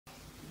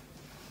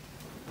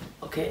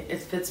Okay, it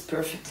fits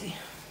perfectly.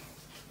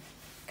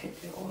 Okay,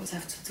 you always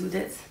have to do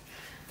that.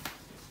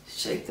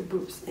 Shake the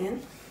boobs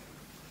in.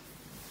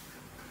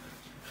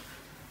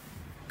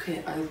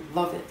 Okay, I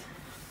love it.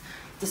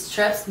 The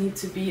straps need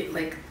to be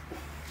like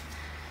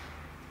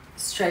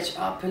stretch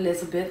up a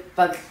little bit,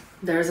 but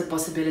there is a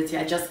possibility.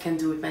 I just can't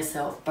do it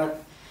myself,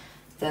 but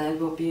then it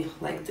will be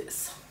like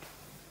this.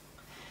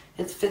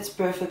 It fits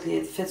perfectly.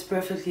 It fits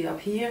perfectly up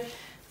here.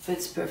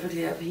 Fits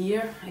perfectly up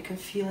here. I can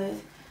feel it.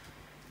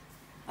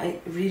 I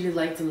really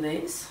like the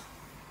lace.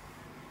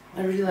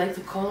 I really like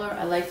the color.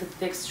 I like the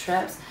thick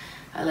straps.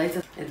 I like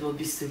that. It will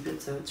be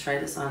stupid to try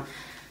this on.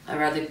 I'd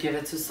rather give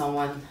it to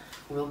someone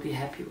who will be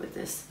happy with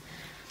this,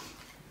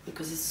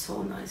 because it's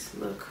so nice.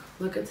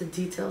 Look at the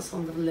details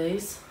on the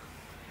lace.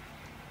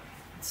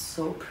 It's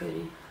so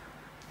pretty.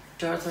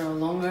 Shorter or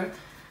longer,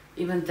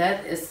 even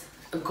that is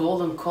a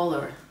golden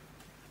color.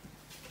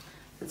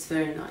 It's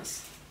very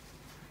nice.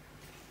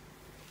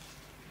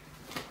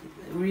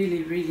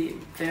 Really, really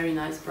very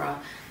nice bra.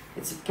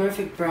 It's a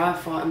perfect bra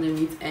for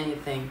underneath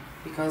anything,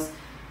 because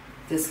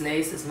this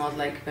lace is not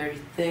like very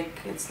thick.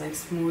 It's like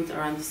smooth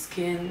around the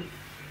skin.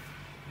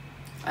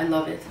 I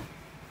love it.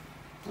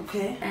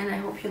 Okay, and I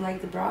hope you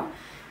like the bra.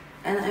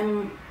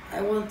 And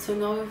I want to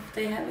know if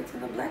they have it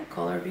in a black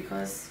color,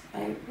 because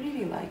I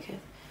really like it.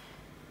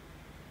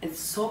 It's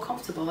so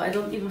comfortable. I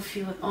don't even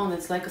feel it on.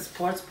 It's like a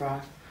sports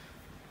bra.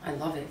 I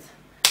love it.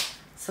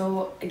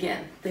 So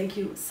again, thank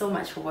you so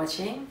much for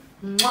watching.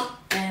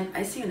 And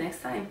I see you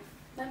next time.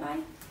 Bye bye.